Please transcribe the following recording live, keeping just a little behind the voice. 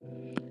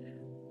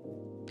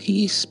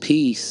Peace,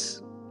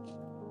 peace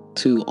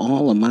to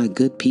all of my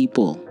good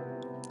people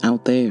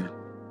out there.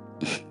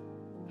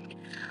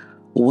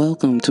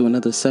 Welcome to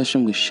another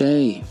session with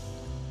Shay.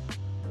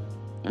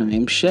 I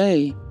am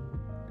Shay,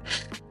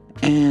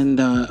 and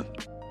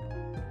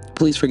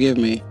please forgive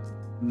me.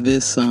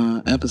 This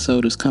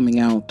episode is coming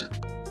out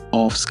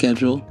off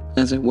schedule,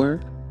 as it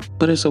were,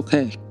 but it's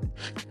okay.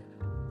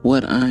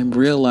 What I'm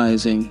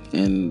realizing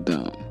and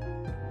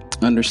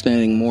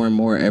understanding more and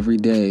more every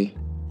day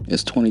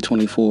as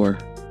 2024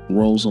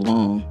 rolls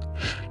along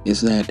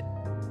is that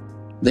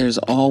there's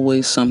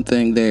always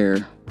something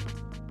there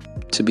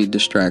to be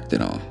distracted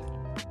on.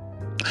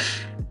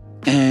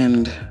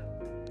 And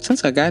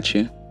since I got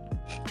you,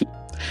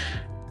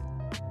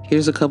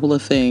 here's a couple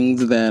of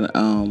things that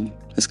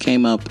has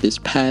came up this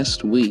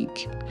past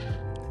week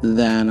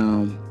that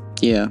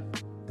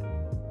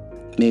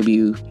maybe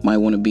you might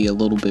want to be a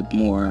little bit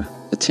more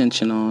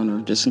attention on, or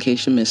just in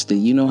case you missed it.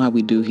 You know how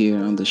we do here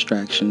on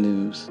Distraction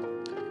News.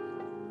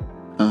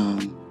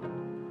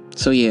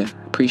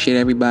 Appreciate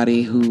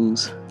everybody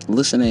who's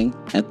listening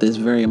at this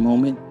very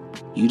moment.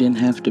 You didn't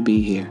have to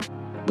be here,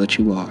 but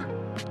you are.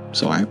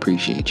 So I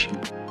appreciate you.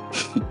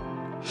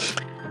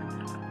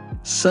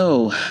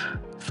 So,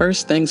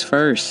 first things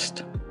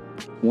first.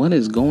 What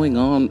is going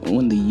on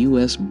the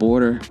U.S.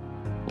 border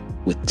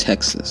with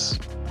Texas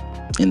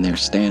in their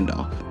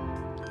standoff?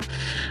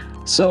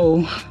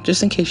 So,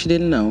 just in case you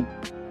didn't know,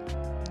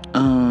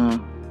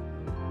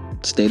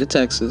 state of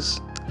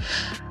Texas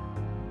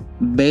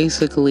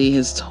basically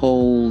has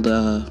told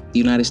the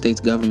United States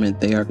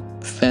government they are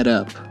fed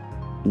up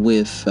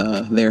with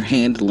their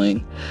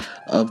handling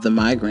of the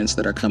migrants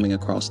that are coming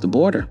across the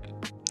border.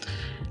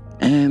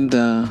 And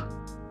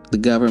the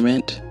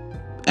government,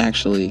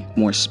 actually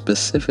more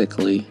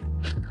specifically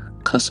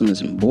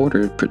Customs and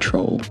Border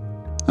Patrol,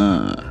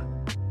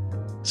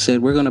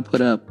 said we're going to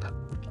put up,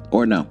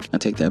 or no, I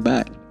take that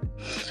back.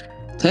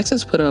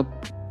 Texas put up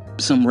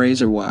some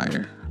razor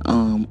wire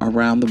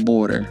around the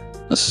border,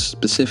 a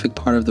specific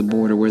part of the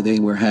border where they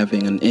were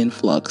having an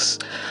influx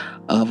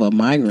of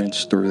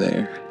migrants through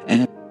there.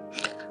 And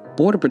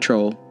Border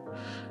Patrol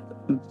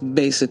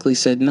basically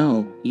said,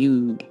 no,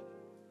 you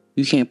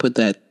can't put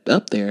that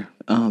up there.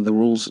 The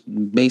rules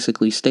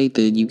basically state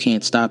that you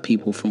can't stop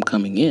people from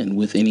coming in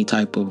with any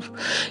type of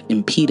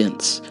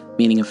impedance,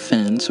 meaning a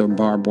fence or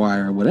barbed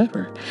wire or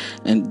whatever.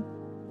 And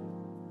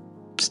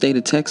state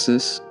of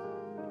Texas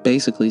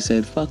basically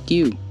said, fuck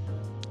you.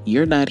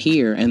 You're not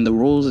here, and the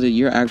rules that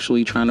you're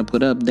actually trying to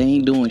put up, they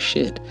ain't doing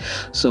shit.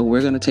 So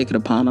we're going to take it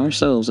upon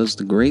ourselves as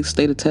the great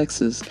state of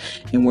Texas,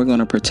 and we're going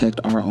to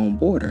protect our own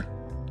border.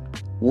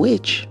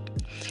 Which,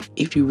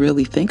 if you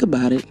really think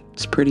about it,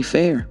 it's pretty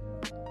fair.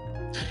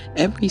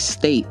 Every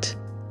state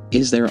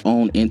is their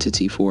own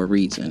entity for a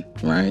reason,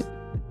 right?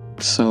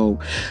 So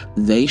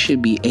they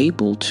should be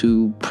able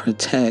to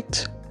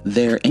protect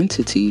their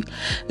entity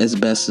as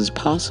best as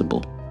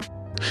possible.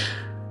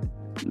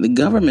 The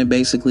government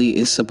basically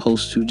is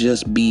supposed to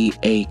just be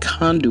a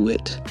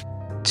conduit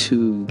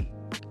to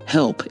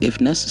help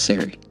if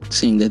necessary,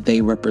 seeing that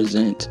they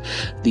represent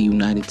the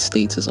United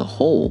States as a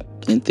whole,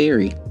 in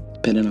theory,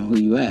 depending on who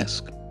you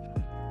ask.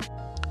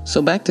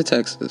 So back to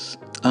Texas.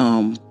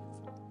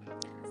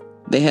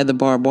 They had the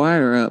barbed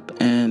wire up,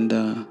 and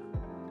the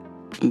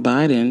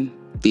Biden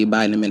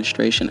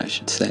administration, I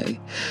should say,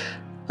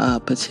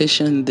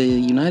 petitioned the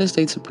United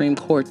States Supreme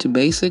Court to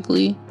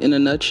basically, in a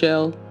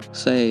nutshell,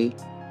 say,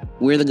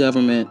 we're the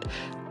government,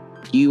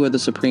 you are the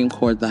Supreme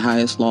Court, the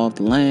highest law of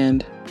the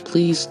land.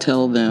 Please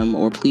tell them,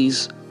 or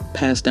please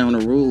pass down a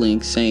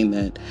ruling saying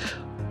that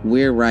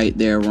we're right,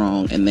 they're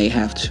wrong, and they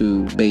have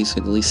to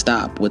basically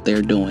stop what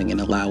they're doing and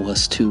allow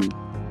us to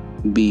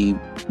be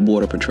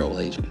Border Patrol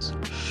agents.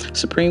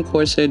 Supreme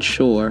Court said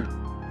sure.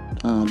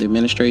 The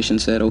administration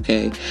said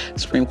okay.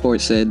 Supreme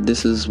Court said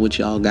this is what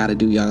y'all gotta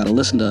do. Y'all gotta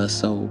listen to us.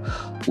 So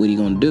what are you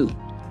gonna do?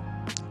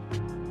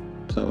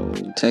 So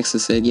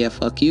Texas said, yeah,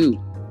 fuck you.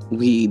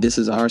 This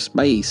is our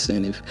space,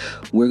 and if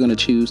we're gonna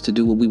choose to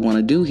do what we want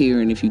to do here,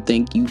 and if you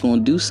think you're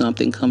gonna do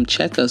something, come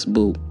check us,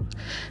 boo.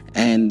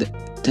 And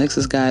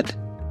Texas got,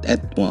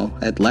 at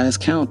last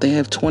count, they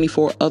have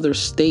 24 other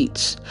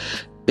states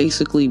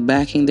basically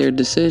backing their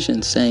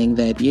decision, saying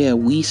that, yeah,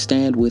 we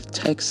stand with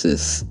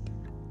Texas.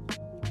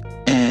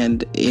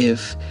 And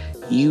if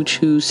you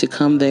choose to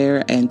come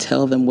there and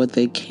tell them what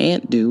they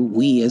can't do,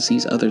 we, as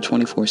these other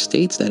 24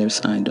 states that have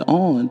signed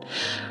on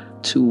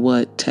to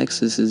what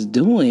Texas is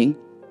doing,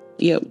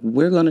 yeah,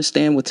 we're going to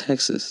stand with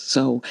Texas.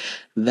 So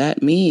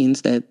that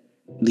means that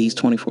these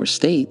 24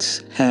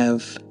 states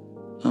have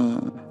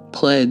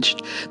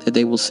pledged that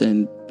they will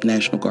send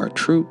National Guard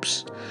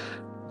troops,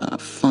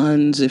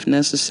 funds if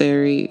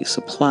necessary,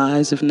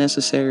 supplies if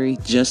necessary,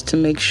 just to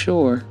make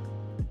sure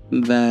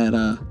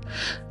that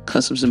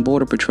Customs and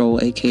Border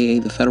Patrol, aka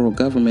the federal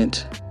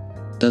government,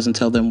 doesn't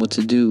tell them what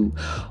to do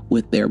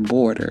with their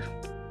border.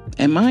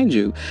 And mind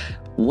you,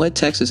 what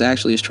Texas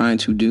actually is trying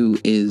to do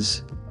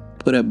is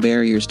put up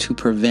barriers to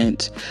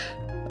prevent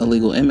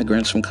illegal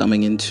immigrants from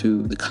coming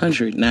into the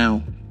country.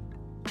 Now,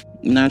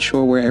 Not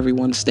sure where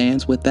everyone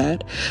stands with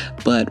that.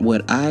 But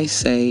what I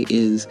say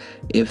is,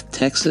 if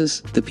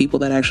Texas, the people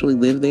that actually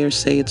live there,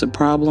 say it's a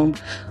problem,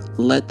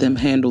 let them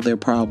handle their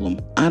problem.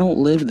 I don't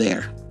live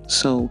there.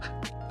 So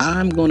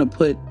I'm going to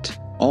put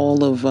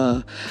all of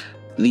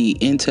the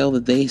intel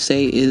that they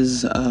say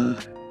is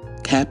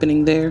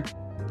happening there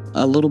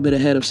a little bit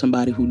ahead of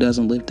somebody who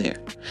doesn't live there.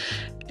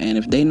 And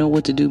if they know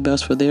what to do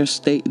best for their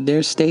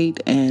state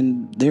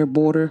and their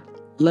border,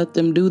 let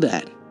them do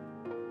that.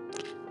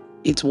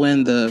 It's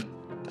when the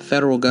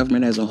federal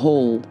government as a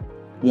whole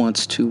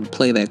wants to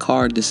play that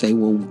card to say,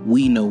 well,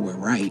 we know we're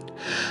right,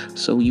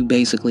 so you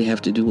basically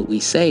have to do what we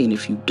say, and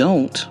if you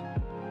don't,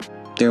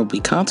 there will be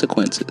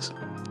consequences.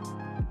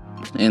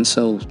 And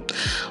so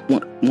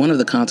one of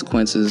the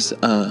consequences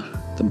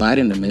the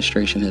Biden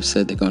administration has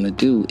said they're going to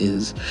do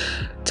is,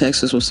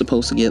 Texas was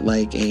supposed to get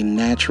like a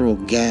natural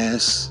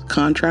gas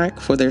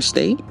contract for their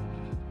state,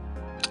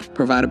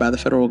 provided by the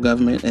federal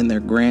government and their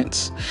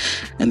grants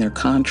and their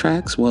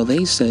contracts. Well,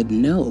 they said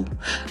no.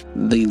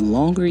 The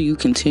longer you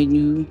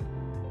continue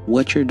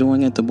what you're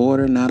doing at the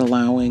border, not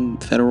allowing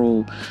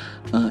federal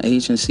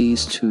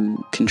agencies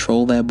to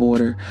control that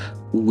border,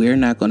 we're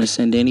not going to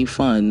send any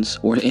funds,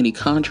 or any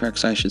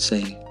contracts, I should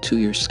say, to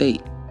your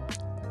state.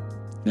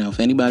 Now,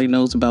 if anybody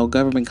knows about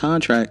government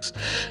contracts,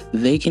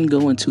 they can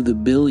go into the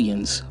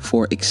billions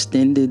for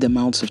extended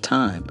amounts of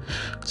time.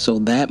 So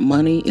that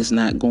money is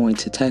not going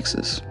to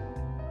Texas.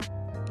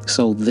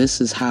 So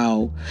that's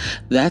how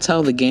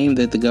the game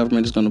that the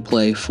government is going to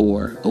play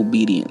for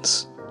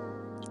obedience,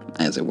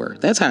 as it were.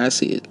 That's how I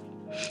see it.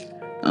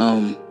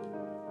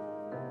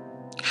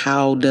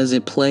 How does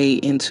it play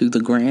into the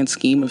grand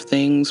scheme of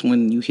things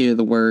when you hear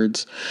the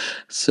words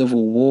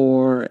civil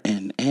war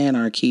and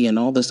anarchy and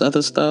all this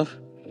other stuff?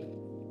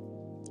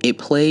 It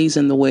plays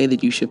in the way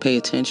that you should pay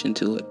attention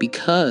to it,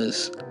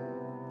 because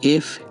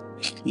if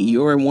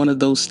you're in one of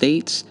those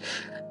states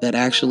that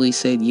actually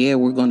said, yeah,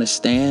 we're going to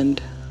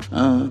stand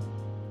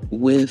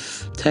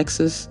with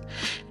Texas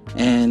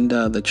and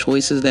the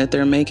choices that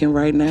they're making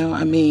right now,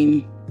 I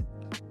mean,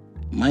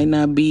 might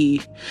not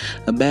be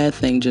a bad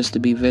thing just to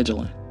be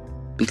vigilant,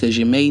 because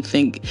you may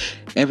think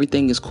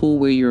everything is cool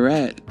where you're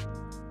at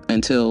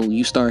until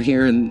you start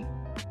hearing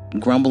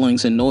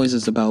grumblings and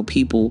noises about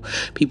people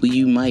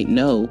you might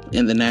know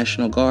in the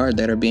National Guard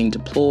that are being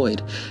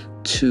deployed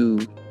to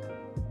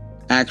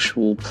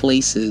actual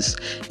places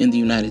in the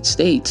United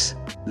States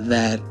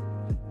that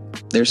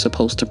they're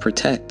supposed to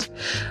protect.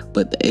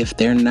 But if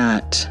they're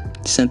not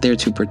sent there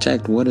to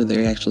protect, what are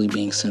they actually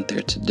being sent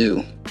there to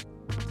do?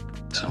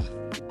 So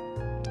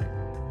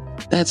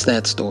that's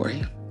that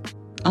story.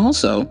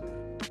 Also,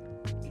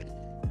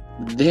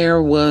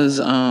 there was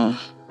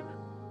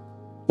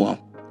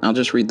I'll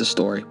just read the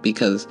story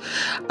because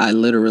I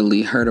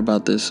literally heard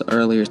about this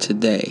earlier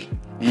today,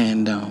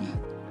 and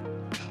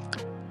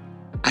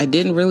I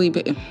didn't really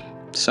pay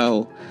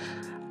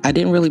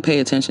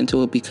attention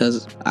to it,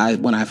 because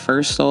when I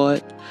first saw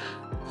it,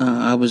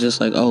 I was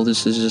just like, oh,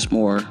 this is just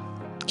more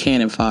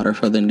cannon fodder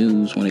for the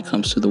news when it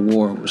comes to the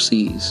war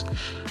overseas.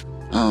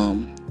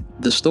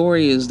 The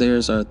story is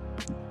there's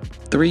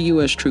 3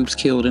 U.S. troops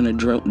killed in a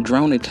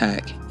drone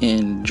attack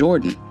in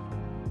Jordan.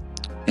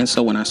 And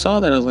so when I saw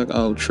that, I was like,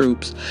 oh,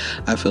 troops.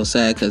 I feel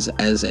sad because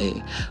as a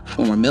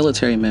former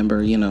military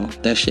member,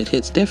 that shit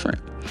hits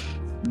different.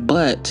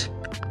 But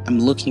I'm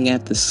looking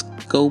at the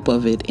scope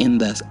of it in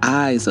the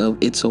eyes of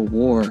it's a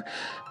war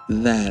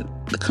that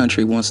the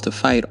country wants to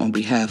fight on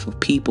behalf of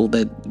people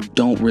that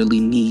don't really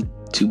need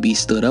to be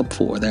stood up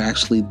for. They're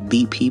actually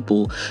the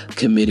people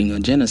committing a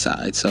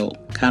genocide. So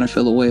kind of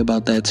feel a way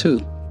about that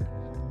too.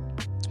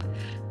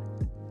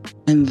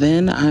 And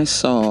then I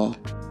saw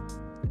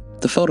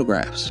the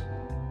photographs.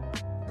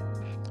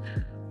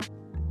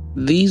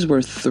 These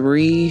were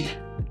 3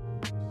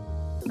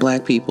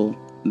 black people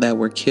that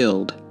were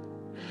killed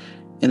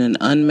in an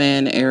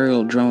unmanned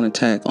aerial drone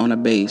attack on a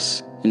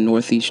base in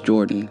northeast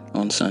Jordan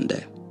on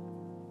Sunday.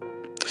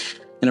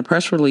 In a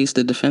press release,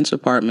 the Defense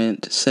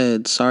Department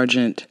said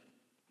Sergeant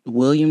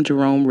William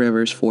Jerome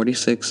Rivers,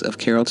 46, of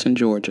Carrollton,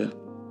 Georgia,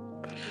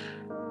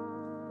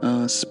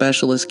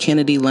 Specialist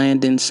Kennedy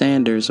Landon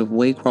Sanders of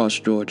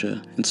Waycross,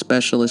 Georgia, and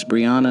Specialist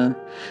Brianna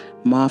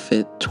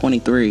Moffitt,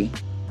 23,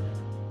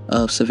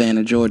 of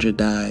Savannah, Georgia,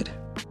 died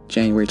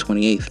January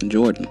 28th in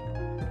Jordan.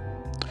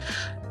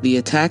 The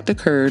attack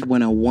occurred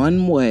when a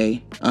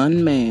one-way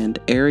unmanned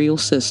aerial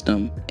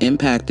system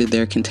impacted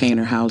their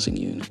container housing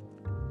unit.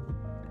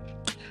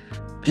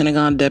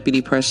 Pentagon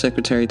Deputy Press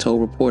Secretary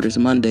told reporters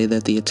Monday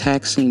that the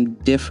attack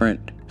seemed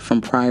different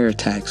from prior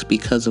attacks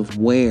because of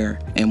where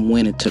and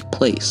when it took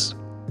place.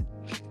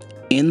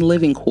 In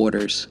living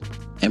quarters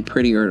and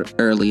pretty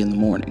early in the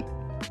morning.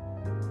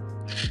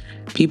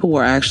 People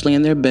were actually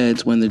in their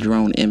beds when the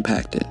drone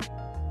impacted.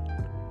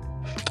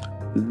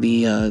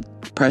 The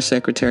press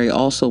secretary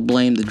also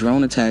blamed the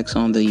drone attacks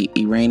on the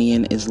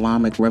Iranian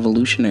Islamic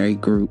Revolutionary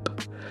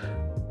Group,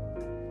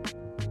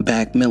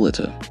 backed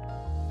Milita.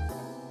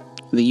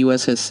 The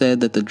U.S. has said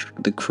that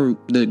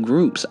the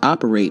groups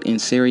operate in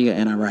Syria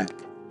and Iraq.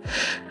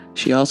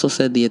 She also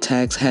said the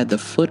attacks had the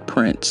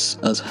footprints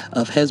of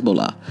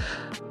Hezbollah,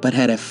 but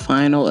had a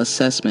final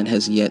assessment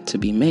has yet to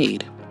be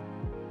made.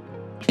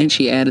 And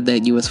she added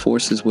that U.S.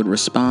 forces would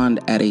respond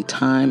at a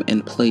time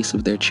and place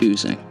of their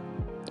choosing.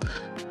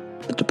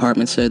 The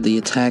department said the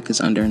attack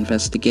is under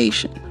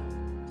investigation.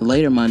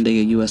 Later Monday,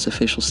 a U.S.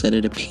 official said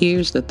it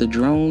appears that the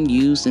drone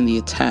used in the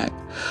attack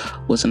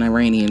was an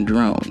Iranian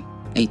drone,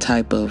 a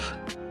type of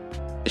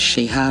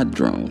Shahad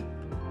drone,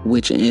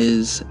 which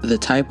is the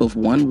type of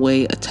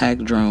one-way attack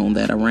drone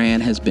that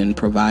Iran has been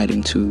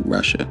providing to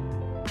Russia.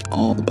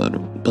 All the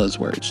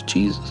buzzwords,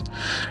 Jesus.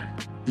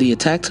 The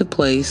attack took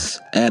place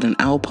at an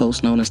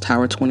outpost known as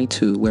Tower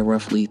 22, where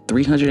roughly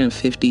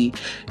 350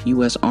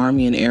 U.S.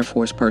 Army and Air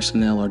Force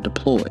personnel are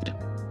deployed.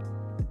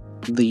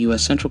 The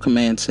U.S. Central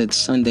Command said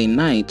Sunday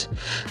night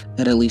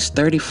that at least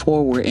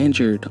 34 were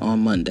injured on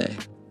Monday,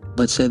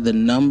 but said the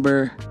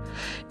number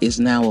is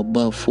now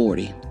above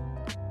 40.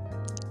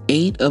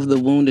 8 of the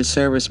wounded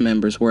service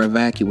members were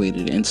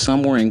evacuated, and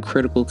some were in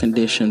critical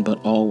condition, but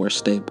all were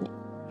stable.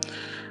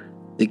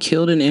 The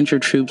killed and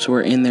injured troops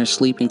were in their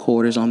sleeping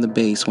quarters on the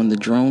base when the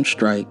drone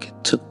strike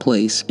took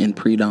place in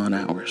pre-dawn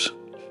hours.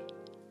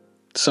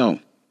 So,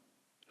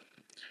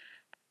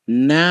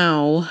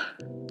 now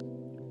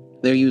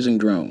they're using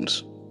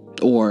drones,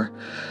 or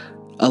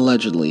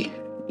allegedly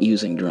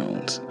using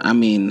drones. I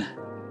mean,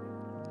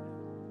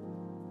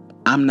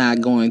 I'm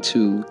not going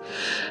to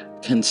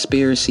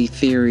conspiracy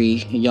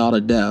theory y'all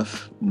to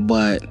death,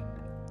 but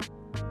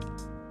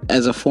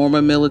as a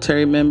former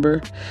military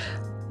member,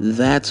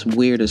 that's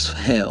weird as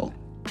hell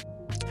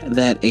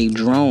that a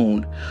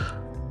drone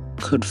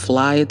could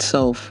fly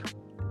itself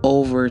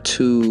over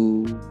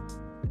to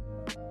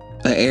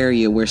an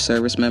area where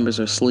service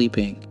members are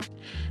sleeping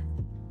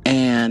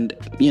and,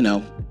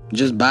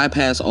 just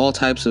bypass all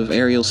types of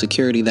aerial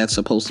security that's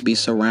supposed to be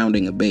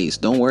surrounding a base.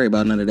 Don't worry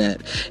about none of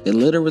that. It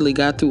literally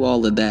got through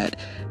all of that.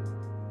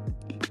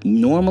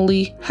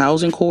 Normally,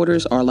 housing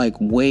quarters are like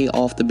way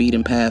off the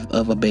beaten path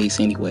of a base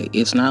anyway.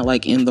 It's not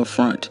like in the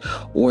front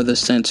or the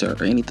center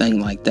or anything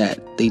like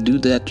that. They do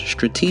that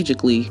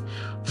strategically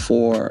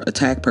for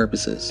attack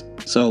purposes.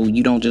 So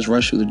you don't just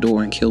rush through the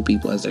door and kill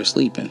people as they're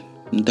sleeping.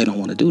 They don't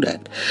want to do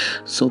that.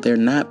 So they're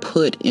not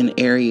put in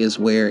areas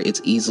where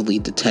it's easily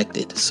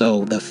detected.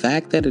 So the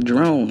fact that a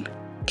drone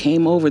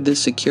came over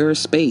this secure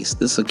space,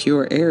 this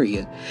secure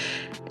area,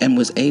 and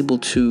was able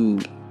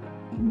to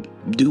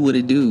do what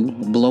it do,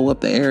 blow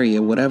up the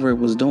area, whatever it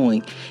was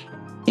doing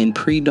in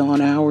pre-dawn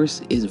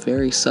hours is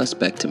very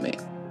suspect to me.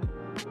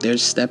 They're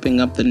stepping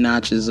up the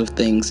notches of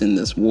things in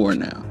this war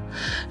now.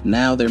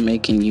 Now they're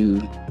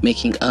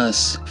making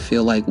us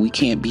feel like we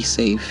can't be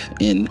safe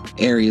in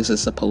areas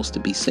that's supposed to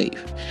be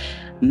safe.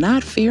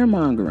 Not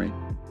fear-mongering.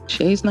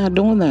 Shay's not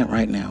doing that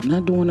right now. I'm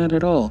not doing that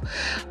at all.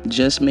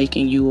 Just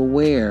making you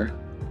aware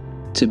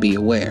to be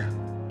aware.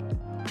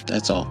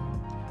 That's all.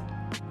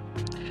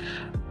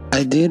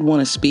 I did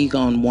want to speak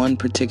on one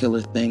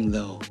particular thing,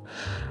 though.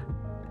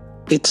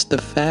 It's the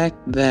fact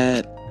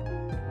that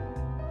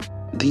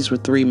these were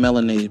 3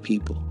 melanated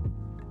people.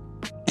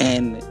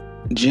 And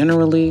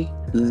generally,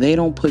 they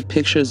don't put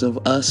pictures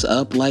of us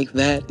up like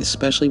that,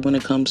 especially when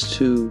it comes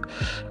to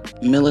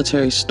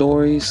military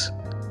stories,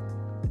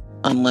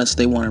 unless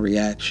they want a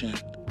reaction.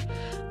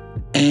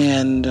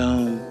 And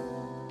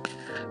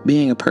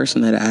being a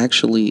person that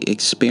actually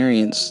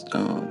experienced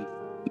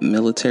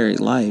military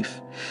life,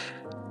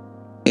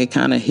 it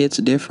kind of hits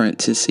different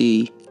to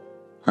see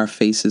our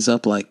faces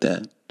up like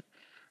that.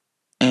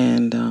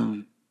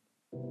 And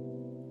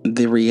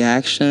the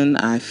reaction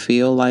I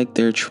feel like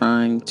they're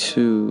trying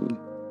to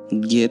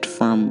get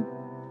from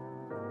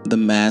the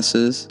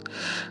masses,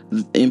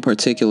 in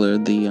particular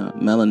the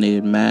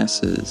melanated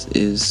masses,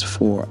 is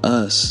for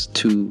us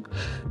to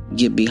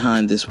get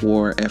behind this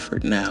war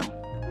effort now.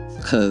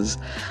 Because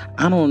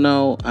I don't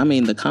know,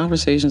 the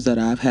conversations that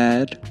I've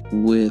had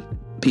with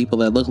people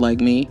that look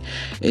like me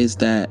is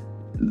that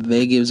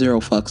they give 0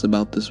 fucks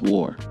about this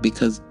war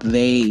because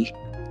they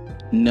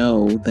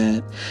know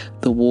that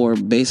the war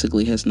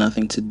basically has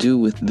nothing to do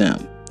with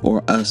them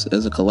or us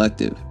as a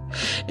collective.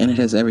 And it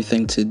has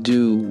everything to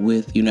do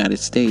with United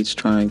States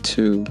trying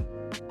to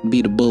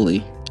be the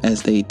bully,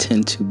 as they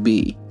tend to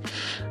be.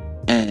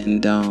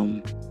 And,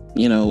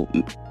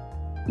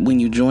 when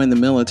you join the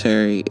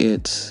military,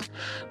 it's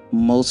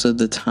most of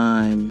the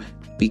time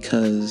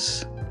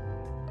because,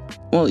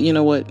 well, you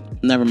know what?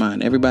 Never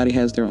mind. Everybody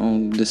has their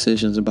own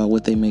decisions about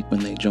what they make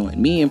when they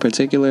join. Me in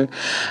particular,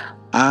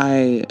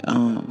 I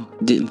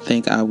didn't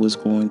think I was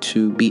going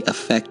to be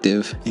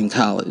effective in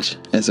college,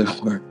 as it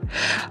were.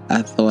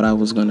 I thought I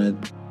was going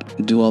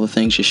to do all the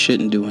things you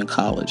shouldn't do in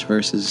college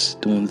versus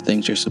doing the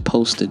things you're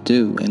supposed to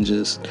do and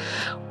just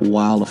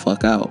wild the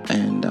fuck out.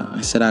 And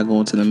I said I'd go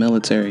into the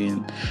military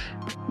and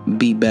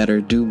be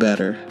better, do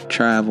better,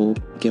 travel,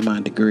 get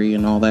my degree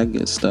and all that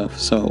good stuff.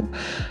 So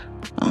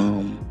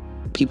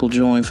people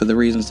join for the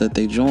reasons that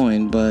they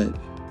join, but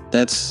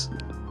that's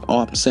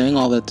all I'm saying.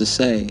 All that to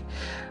say,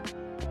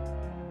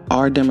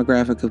 our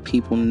demographic of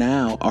people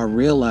now are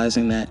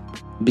realizing that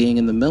being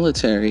in the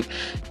military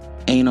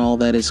ain't all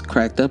that it's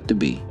cracked up to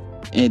be.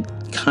 It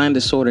kind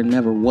of sort of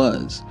never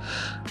was.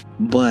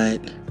 But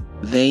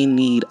they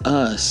need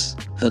us,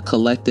 the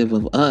collective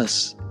of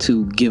us,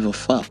 to give a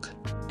fuck.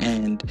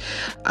 And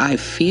I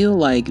feel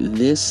like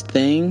this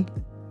thing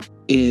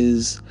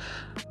is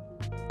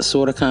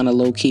sort of kind of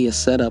low-key a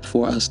setup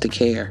for us to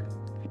care.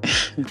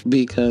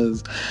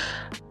 Because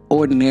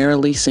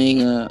ordinarily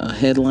seeing a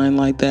headline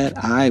like that,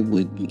 I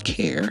wouldn't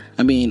care.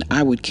 I mean,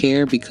 I would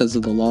care because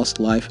of the lost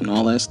life and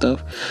all that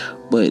stuff.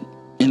 But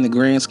in the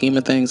grand scheme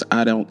of things,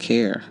 I don't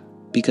care.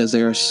 Because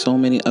there are so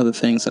many other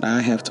things that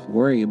I have to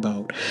worry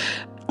about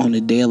on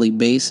a daily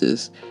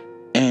basis.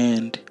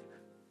 And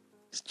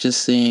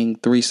just seeing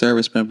 3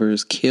 service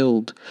members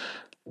killed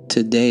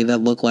today that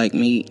look like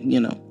me,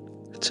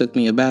 it took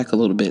me aback a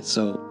little bit.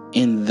 So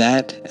in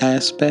that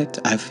aspect,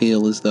 I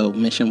feel as though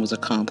mission was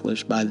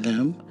accomplished by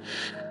them.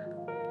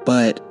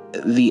 But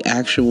the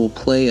actual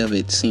play of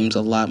it seems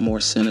a lot more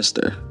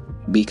sinister,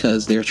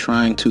 because they're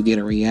trying to get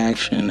a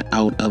reaction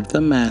out of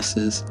the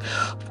masses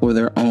for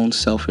their own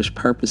selfish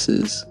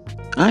purposes.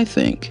 I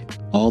think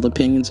all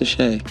opinions are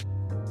Shay.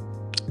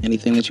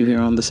 Anything that you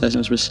hear on the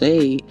Sessions with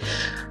Shay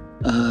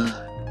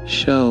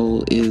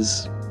show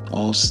is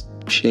all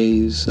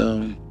Shay's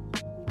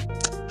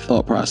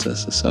thought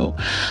processes. So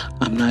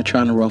I'm not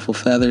trying to ruffle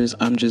feathers.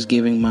 I'm just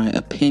giving my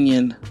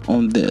opinion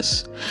on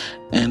this.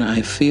 And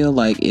I feel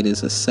like it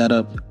is a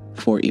setup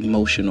for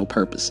emotional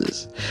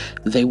purposes.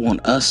 They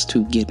want us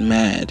to get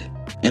mad,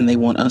 and they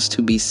want us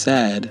to be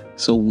sad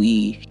so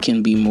we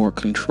can be more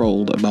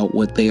controlled about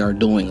what they are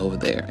doing over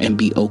there and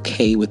be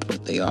okay with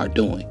what they are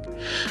doing.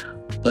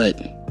 But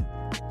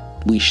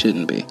we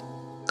shouldn't be,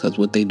 because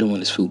what they're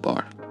doing is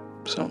FUBAR.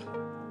 So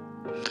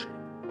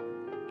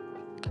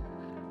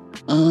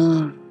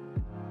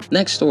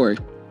next story,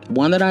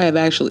 one that I have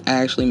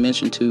actually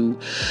mentioned to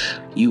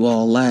you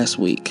all last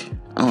week.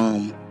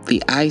 The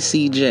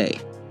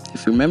ICJ.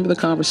 If you remember the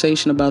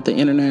conversation about the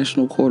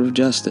International Court of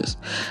Justice,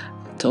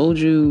 I told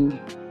you,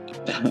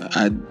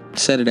 I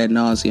said it ad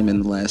nauseum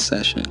in the last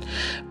session,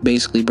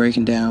 basically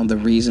breaking down the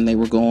reason they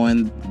were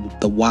going,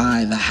 the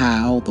why, the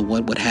how, the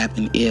what would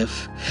happen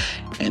if,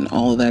 and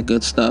all of that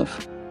good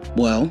stuff.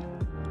 Well,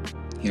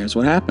 here's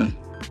what happened.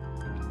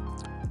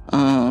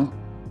 The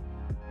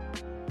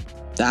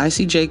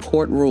ICJ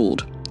court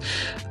ruled.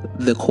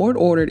 The court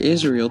ordered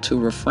Israel to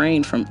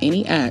refrain from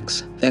any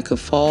acts that could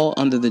fall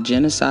under the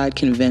Genocide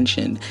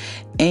Convention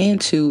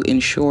and to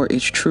ensure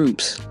its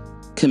troops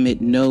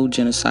commit no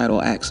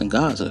genocidal acts in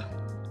Gaza.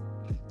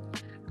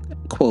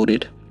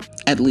 Quoted,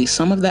 at least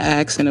some of the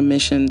acts and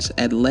omissions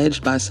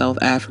alleged by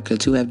South Africa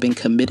to have been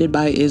committed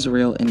by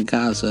Israel in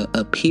Gaza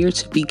appear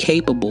to be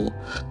capable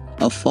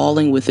of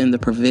falling within the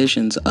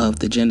provisions of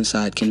the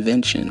Genocide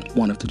Convention,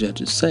 one of the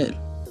judges said.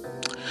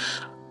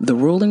 The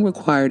ruling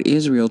required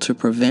Israel to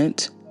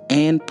prevent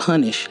and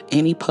punish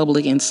any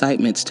public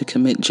incitements to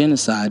commit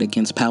genocide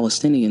against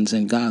Palestinians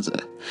in Gaza,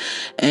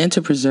 and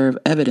to preserve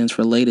evidence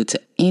related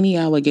to any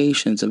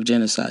allegations of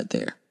genocide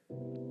there.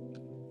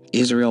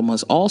 Israel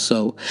must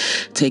also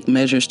take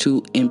measures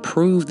to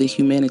improve the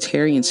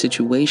humanitarian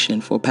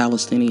situation for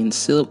Palestinian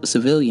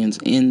civilians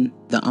in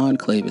the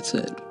enclave, it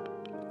said.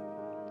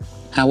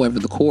 However,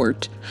 the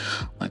court,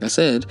 like I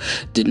said,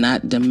 did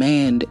not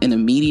demand an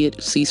immediate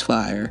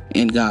ceasefire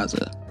in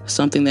Gaza,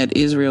 something that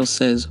Israel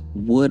says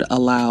would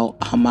allow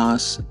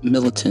Hamas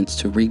militants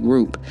to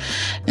regroup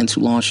and to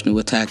launch new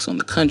attacks on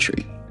the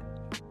country.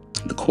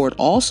 The court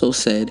also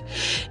said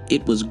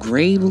it was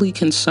gravely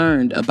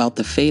concerned about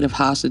the fate of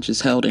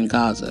hostages held in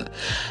Gaza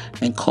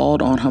and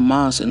called on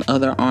Hamas and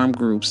other armed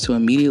groups to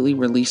immediately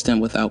release them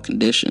without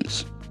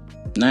conditions.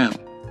 Now,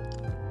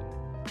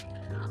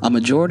 a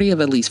majority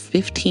of at least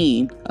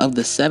 15 of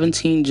the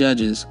 17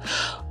 judges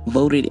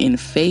voted in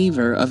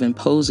favor of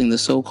imposing the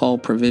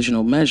so-called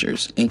provisional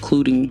measures,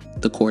 including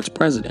the court's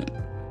president.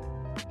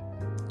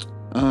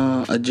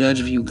 A judge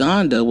of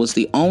Uganda was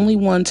the only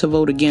one to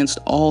vote against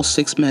all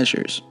 6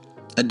 measures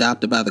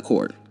adopted by the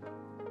court.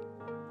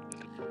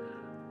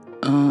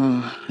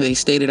 They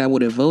stated, I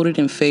would have voted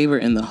in favor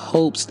in the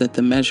hopes that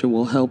the measure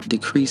will help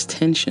decrease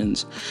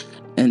tensions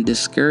and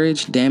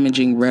discourage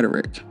damaging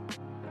rhetoric.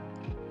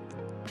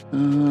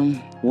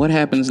 What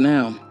happens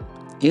now?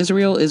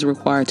 Israel is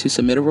required to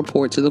submit a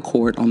report to the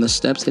court on the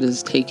steps it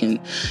has taken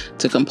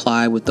to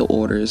comply with the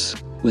orders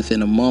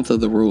within a month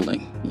of the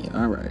ruling.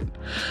 Yeah, all right.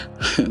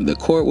 The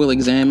court will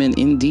examine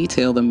in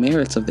detail the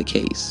merits of the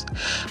case,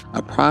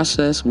 a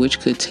process which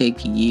could take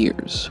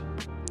years.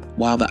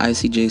 While the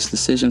ICJ's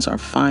decisions are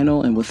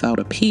final and without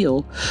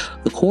appeal,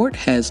 the court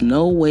has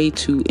no way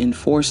to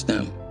enforce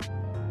them.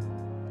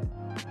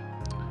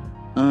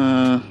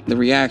 The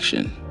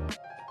reaction.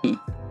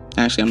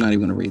 Actually, I'm not even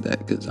going to read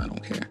that because I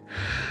don't care.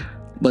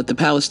 But the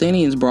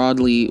Palestinians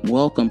broadly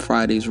welcome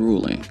Friday's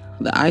ruling.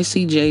 The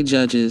ICJ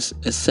judges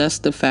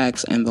assessed the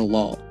facts and the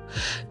law.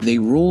 They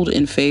ruled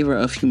in favor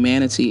of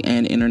humanity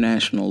and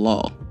international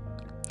law.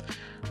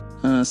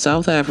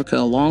 South Africa, a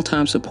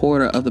longtime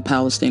supporter of the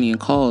Palestinian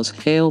cause,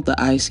 hailed the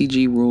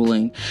ICJ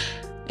ruling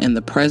and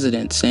the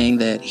president saying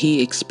that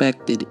he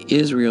expected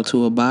Israel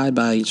to abide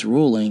by its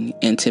ruling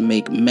and to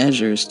make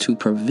measures to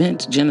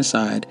prevent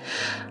genocide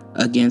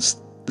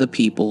against the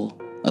people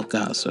of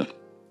Gaza.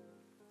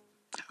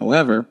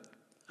 However,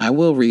 I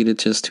will read it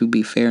just to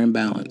be fair and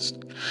balanced.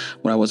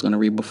 What I was going to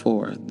read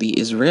before. The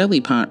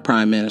Israeli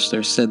prime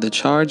minister said the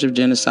charge of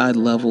genocide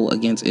level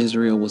against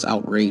Israel was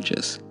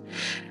outrageous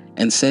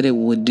and said it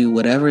would do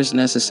whatever is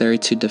necessary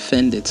to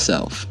defend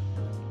itself.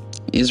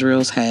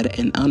 Israel's had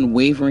an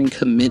unwavering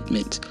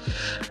commitment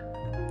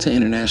to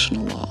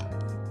international law.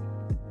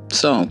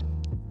 So,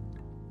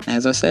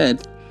 as I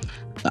said,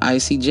 the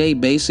ICJ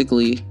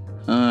basically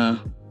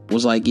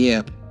was like,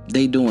 yeah,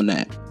 they doing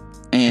that.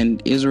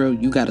 And Israel,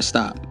 you got to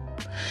stop.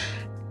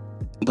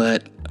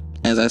 But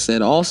as I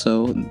said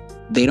also,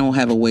 they don't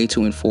have a way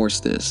to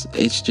enforce this.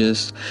 It's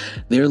just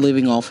they're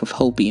living off of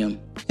hopium,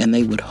 and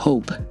they would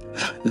hope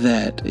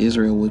that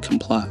Israel would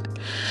comply.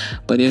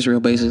 But Israel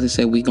basically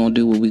said, we're going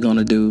to do what we're going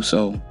to do,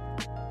 so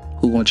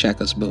who going to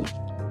check us, boo?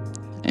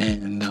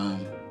 And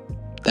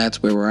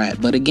that's where we're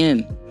at. But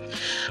again,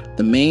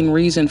 the main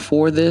reason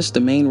for this, the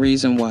main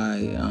reason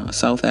why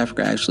South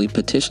Africa actually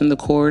petitioned the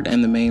court,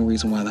 and the main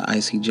reason why the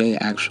ICJ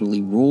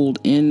actually ruled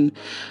in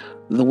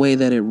the way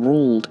that it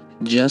ruled,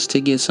 just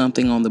to get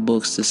something on the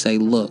books to say,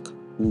 look,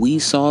 we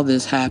saw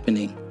this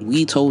happening.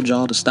 We told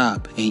y'all to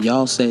stop, and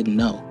y'all said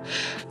no.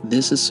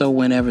 This is so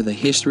whenever the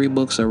history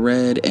books are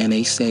read and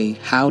they say,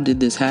 how did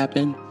this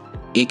happen?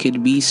 It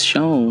could be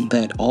shown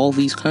that all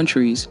these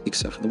countries,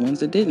 except for the ones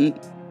that didn't,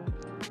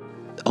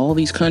 all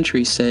these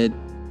countries said,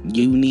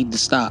 you need to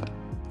stop.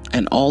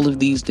 And all of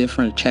these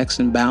different checks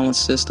and balance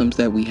systems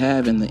that we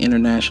have in the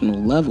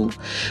international level,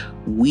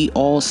 we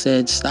all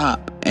said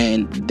stop,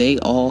 and they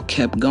all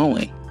kept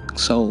going.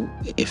 So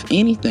if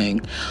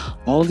anything,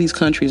 all of these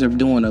countries are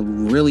doing a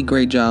really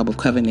great job of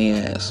covering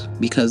their ass,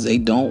 because they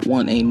don't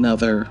want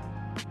another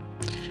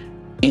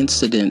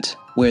incident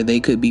where they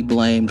could be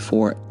blamed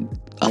for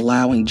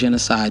allowing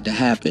genocide to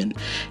happen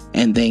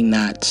and they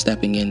not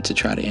stepping in to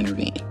try to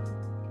intervene.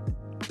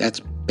 That's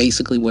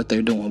basically what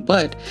they're doing.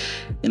 But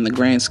in the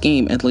grand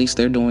scheme, at least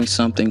they're doing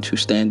something to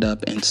stand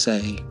up and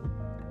say,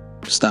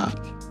 stop.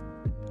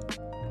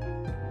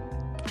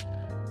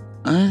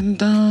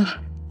 And,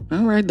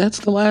 all right, that's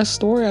the last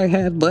story I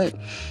had. But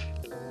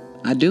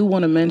I do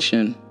want to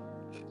mention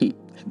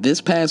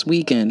this past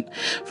weekend,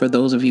 for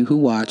those of you who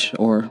watch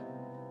or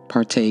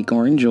partake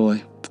or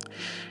enjoy,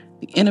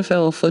 the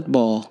NFL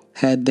football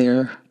had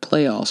their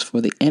playoffs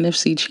for the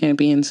NFC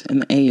champions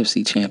and the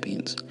AFC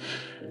champions.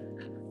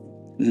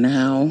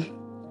 Now,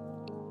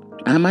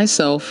 I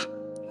myself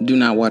do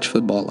not watch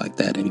football like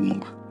that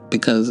anymore,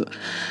 because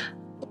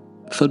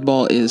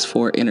football is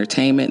for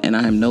entertainment, and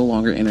I am no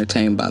longer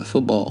entertained by the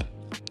football.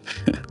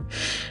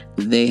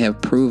 They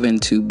have proven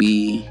to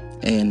be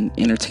an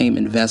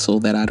entertainment vessel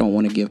that I don't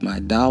want to give my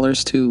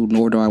dollars to,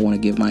 nor do I want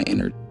to give my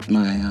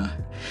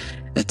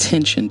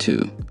attention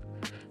to.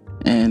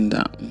 And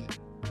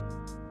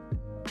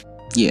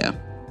yeah,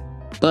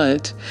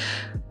 but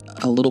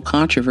a little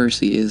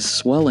controversy is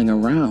swelling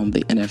around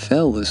the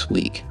NFL this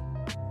week,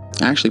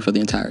 actually for the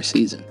entire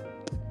season.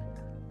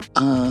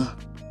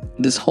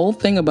 This whole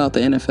thing about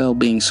the NFL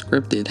being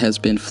scripted has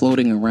been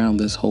floating around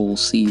this whole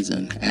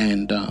season,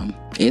 and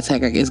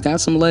it's got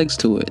some legs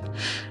to it.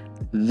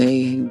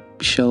 They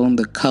shown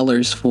the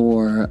colors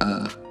for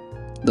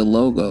the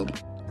logo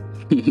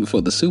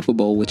for the Super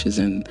Bowl, which is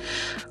in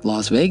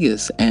Las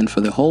Vegas, and for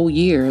the whole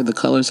year the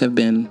colors have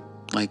been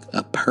like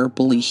a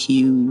purpley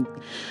hue,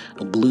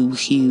 a blue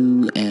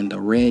hue, and a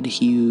red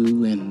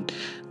hue, and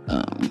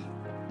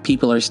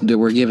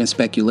were given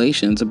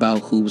speculations about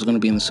who was going to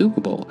be in the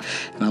Super Bowl,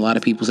 and a lot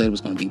of people said it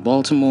was going to be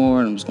Baltimore,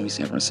 and it was going to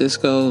be San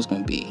Francisco, it was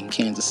going to be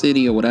Kansas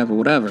City, or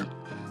whatever.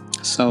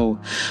 So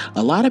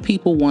a lot of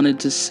people wanted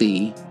to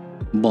see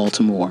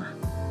Baltimore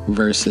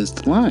versus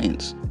the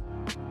Lions.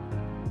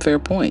 Fair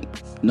point.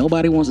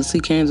 Nobody wants to see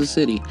Kansas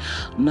City.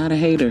 I'm not a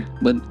hater,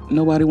 but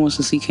nobody wants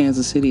to see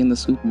Kansas City in the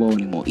Super Bowl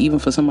anymore, even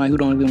for somebody who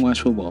don't even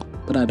watch football.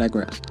 But I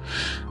digress.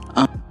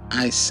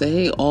 I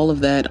say all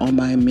of that on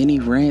my mini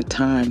rant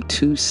time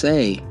to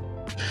say,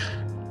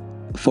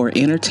 for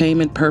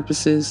entertainment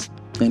purposes,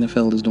 the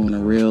NFL is doing a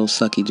real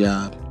sucky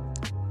job.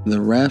 The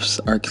refs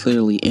are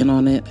clearly in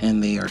on it,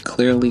 and they are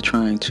clearly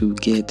trying to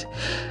get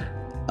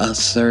a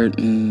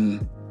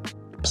certain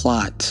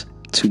plot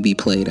to be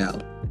played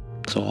out.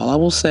 So all I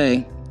will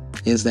say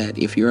is that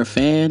if you're a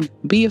fan,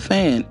 be a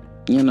fan.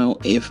 You know,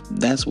 if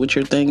that's what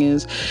your thing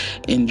is,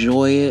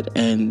 enjoy it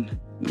and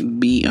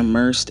be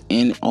immersed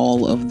in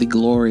all of the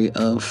glory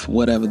of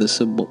whatever the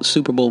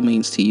Super Bowl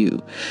means to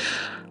you.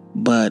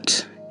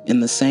 But in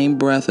the same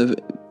breath of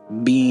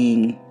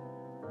being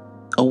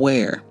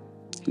aware,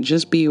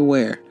 just be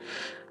aware.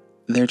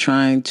 But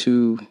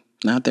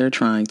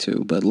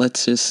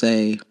let's just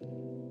say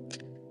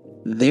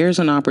there's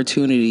an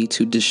opportunity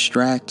to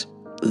distract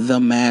the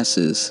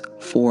masses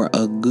for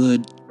a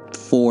good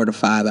 4 to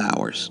 5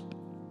 hours.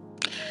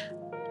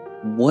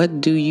 What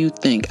do you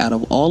think, out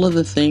of all of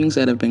the things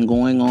that have been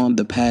going on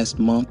the past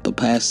month, the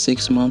past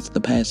 6 months,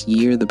 the past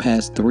year, the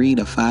past 3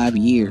 to 5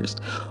 years,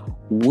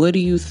 what do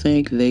you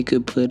think they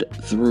could put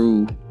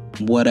through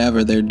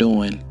whatever they're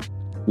doing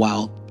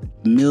while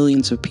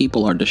millions of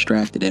people are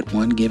distracted at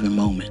one given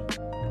moment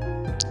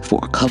for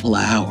a couple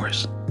of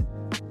hours?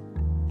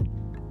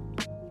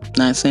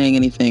 Not saying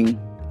anything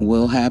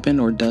will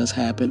happen or does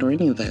happen or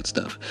any of that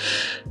stuff.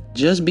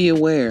 Just be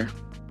aware,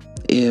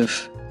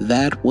 if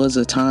that was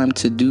a time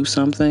to do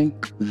something,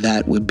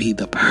 that would be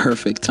the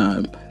perfect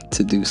time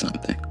to do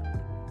something.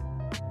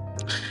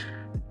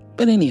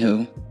 But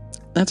anywho,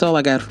 that's all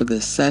I got for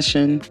this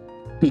session.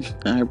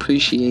 I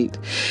appreciate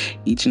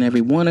each and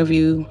every one of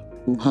you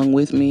who hung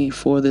with me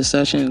for this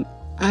session.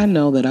 I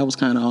know that I was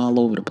kind of all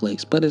over the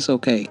place, but it's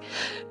okay.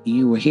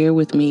 You were here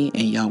with me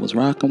and y'all was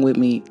rocking with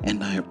me,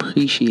 and I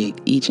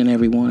appreciate each and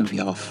every one of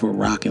y'all for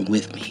rocking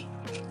with me.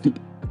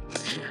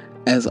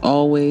 As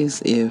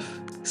always, if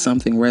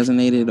something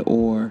resonated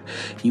or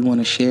you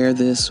want to share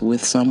this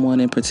with someone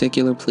in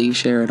particular, please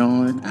share it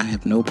on. I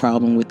have no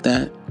problem with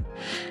that.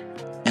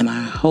 And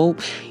I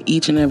hope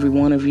each and every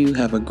one of you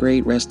have a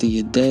great rest of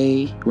your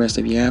day, rest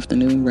of your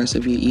afternoon, rest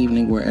of your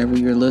evening, wherever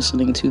you're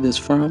listening to this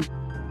from.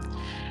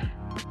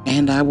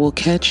 And I will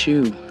catch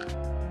you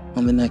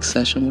on the next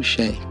session with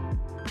Shay.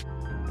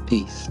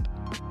 Peace.